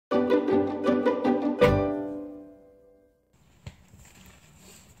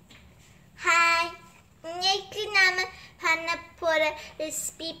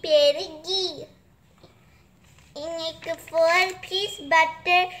Recipe பேரு key. இன்னைக்கு 4 piece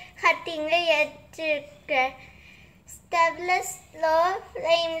butter கட்டிங்ல எடுத்துருக்கேன். ஸ்டவ்ல ஸ்லோ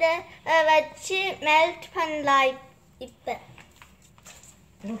ஃப்ளேம்ல வச்சு மெல்ட் பண்ணலாம். இப்ப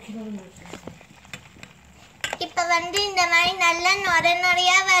இந்த மாதிரி நல்லா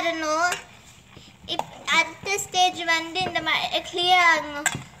நொறையா வரணும். அடுத்த ஸ்டேஜ் இந்த மாதிரி கிளியர் ஆகணும்.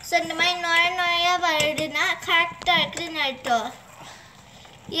 ஸோ இந்த மாதிரி நொறையா வருதுன்னா கரெக்டாக இருக்குதுன்னு அர்த்தம்.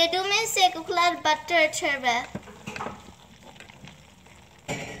 எதுவுமே சேர்க்கக்கூடாது, பட்டர் வச்சிருவேன்.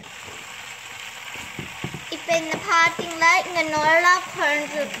 இப்போ இந்த பார்த்தீங்களா, இங்கே நொறா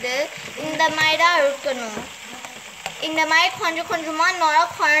குறைஞ்சிருக்கு. இந்த மாதிரி தான் இருக்கணும். இந்த மாதிரி கொஞ்சமாக நொறா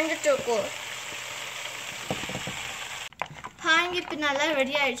குறைஞ்சிட்டு இருக்கும். பாருங்க, இப்போ நல்லா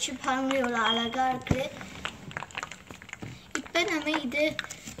ரெடி ஆயிடுச்சு. பாருங்க இவ்வளோ அழகா இருக்கு. இப்போ நம்ம இது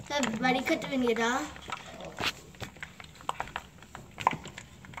வடிகட்ட வேண்டியதா.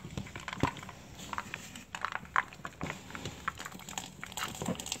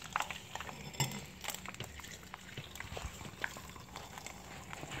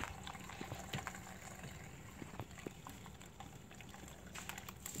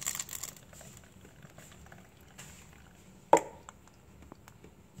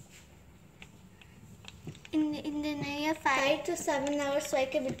 இந்த நெய்ய 5 to 7 hours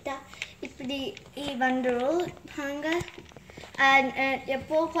வைக்க விட்டா இப்படி வந்துடும். பாருங்க,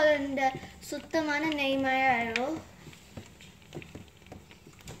 எப்போ இந்த சுத்தமான நெய் மாதிரி ஆயிடும்.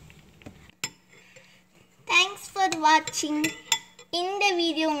 தேங்க்ஸ் ஃபார் வாட்சிங். இந்த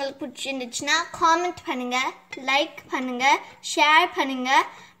வீடியோ உங்களுக்கு பிடிச்சிருந்துச்சுன்னா காமெண்ட் பண்ணுங்க, லைக் பண்ணுங்க, ஷேர் பண்ணுங்க,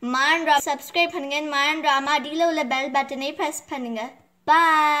 சப்ஸ்கிரைப் பண்ணுங்க. மறந்துடாம அடியில் உள்ள பெல் பட்டனை ப்ரெஸ் பண்ணுங்க.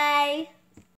 பாய்.